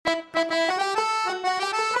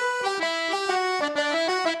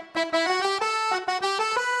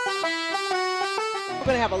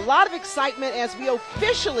have a lot of excitement as we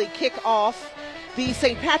officially kick off the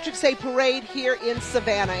St. Patrick's Day Parade here in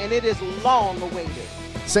Savannah, and it is long awaited.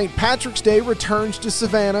 St. Patrick's Day returns to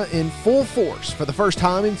Savannah in full force for the first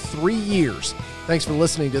time in 3 years. Thanks for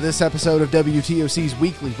listening to this episode of WTOC's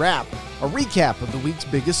Weekly Wrap, a recap of the week's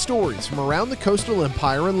biggest stories from around the coastal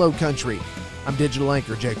empire and low country. I'm digital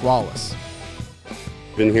anchor Jake Wallace.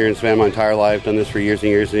 Been here in Savannah my entire life, done this for years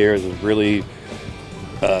and years and years. It's really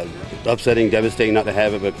upsetting, devastating not to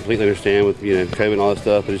have it, but completely understand with COVID and all that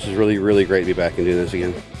stuff. But it's just really, really great to be back and doing this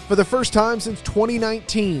again. For the first time since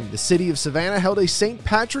 2019, the city of Savannah held a St.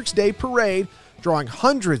 Patrick's Day parade, drawing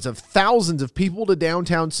hundreds of thousands of people to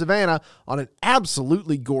downtown Savannah on an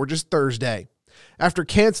absolutely gorgeous Thursday. After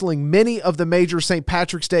canceling many of the major St.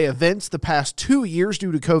 Patrick's Day events the past 2 years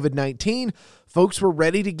due to COVID-19, folks were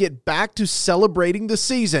ready to get back to celebrating the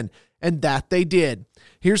season, and that they did.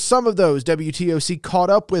 Here's some of those WTOC caught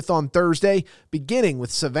up with on Thursday, beginning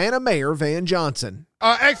with Savannah Mayor Van Johnson.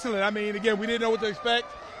 Excellent. I mean, again, we didn't know what to expect,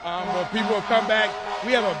 but people have come back.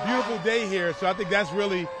 We have a beautiful day here, so I think that's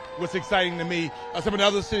really what's exciting to me. Some of the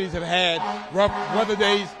other cities have had rough weather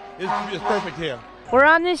days. It's perfect here. We're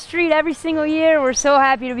on this street every single year. We're so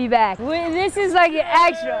happy to be back. This is like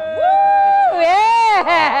extra. Woo!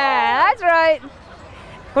 Yeah, that's right.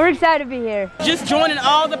 We're excited to be here. Just joining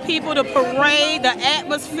all the people, the parade, the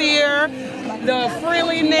atmosphere, the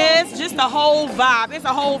friendliness, just the whole vibe. It's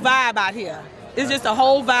a whole vibe out here. It's just a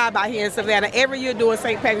whole vibe out here in Savannah. Every year doing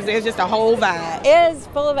St. Patrick's Day, it's just a whole vibe. It is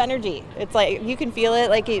full of energy. It's like you can feel it,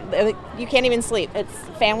 like you can't even sleep. It's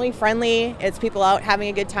family friendly. It's people out having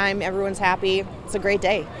a good time. Everyone's happy. It's a great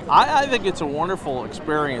day. I think it's a wonderful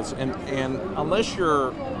experience, and unless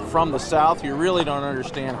you're from the South, you really don't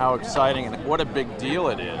understand how exciting and what a big deal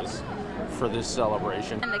it is for this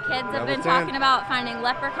celebration. And the kids have been talking about finding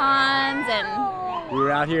leprechauns, and we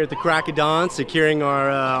were out here at the crack of dawn securing our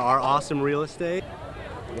awesome real estate.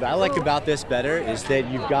 What I like about this better is that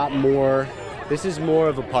you've got more, this is more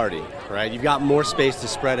of a party, right? You've got more space to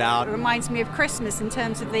spread out. It reminds me of Christmas in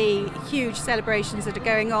terms of the huge celebrations that are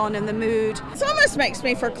going on and the mood. It almost makes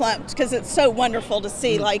me verklempt because it's so wonderful to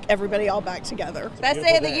see like everybody all back together. Best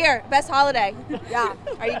day of the year, best holiday. Yeah,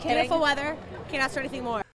 are you kidding? Beautiful weather, can't ask for anything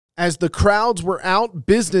more. As the crowds were out,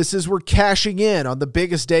 businesses were cashing in on the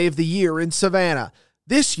biggest day of the year in Savannah.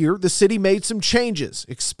 This year, the city made some changes,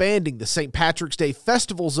 expanding the St. Patrick's Day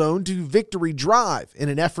Festival Zone to Victory Drive in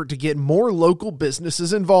an effort to get more local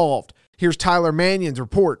businesses involved. Here's Tyler Mannion's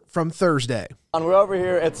report from Thursday. We're over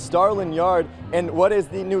here at Starlin Yard in what is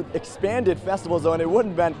the new expanded festival zone. It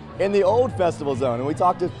wouldn't have been in the old festival zone. And we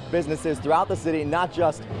talked to businesses throughout the city, not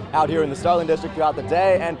just out here in the Starlin district throughout the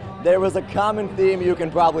day. And there was a common theme you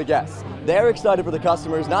can probably guess. They're excited for the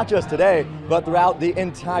customers, not just today, but throughout the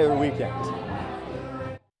entire weekend.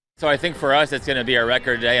 So I think for us, it's going to be a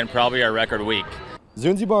record day and probably a record week.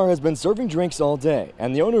 Zunzi Bar has been serving drinks all day,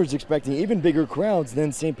 and the owner is expecting even bigger crowds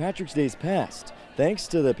than St. Patrick's Day's past, thanks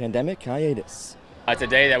to the pandemic hiatus. It's a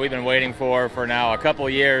day that we've been waiting for now a couple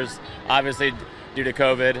years, obviously due to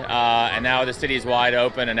COVID, and now the city's wide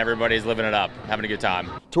open and everybody's living it up, having a good time.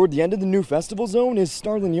 Toward the end of the new festival zone is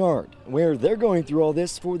Starlin Yard, where they're going through all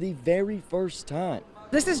this for the very first time.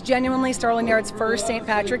 This is genuinely Starlin Yard's first St.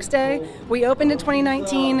 Patrick's Day. We opened in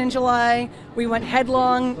 2019 in July. We went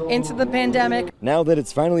headlong into the pandemic. Now that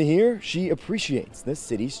it's finally here, she appreciates the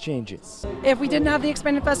city's changes. If we didn't have the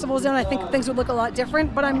expanded festival zone, I think things would look a lot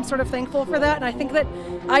different, but I'm sort of thankful for that. And I think that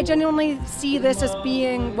I genuinely see this as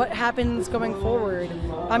being what happens going forward.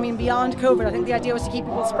 I mean, beyond COVID, I think the idea was to keep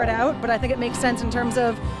people spread out, but I think it makes sense in terms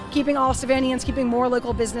of keeping all Savannians, keeping more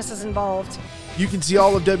local businesses involved. You can see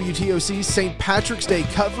all of WTOC's St. Patrick's Day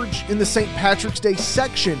coverage in the St. Patrick's Day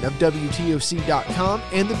section of WTOC.com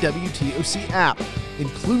and the WTOC app.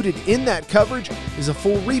 Included in that coverage is a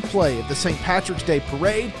full replay of the St. Patrick's Day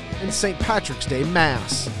Parade and St. Patrick's Day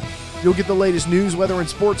Mass. You'll get the latest news, weather, and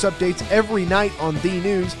sports updates every night on The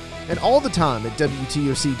News and all the time at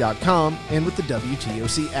WTOC.com and with the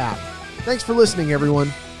WTOC app. Thanks for listening, everyone.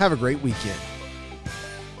 Have a great weekend.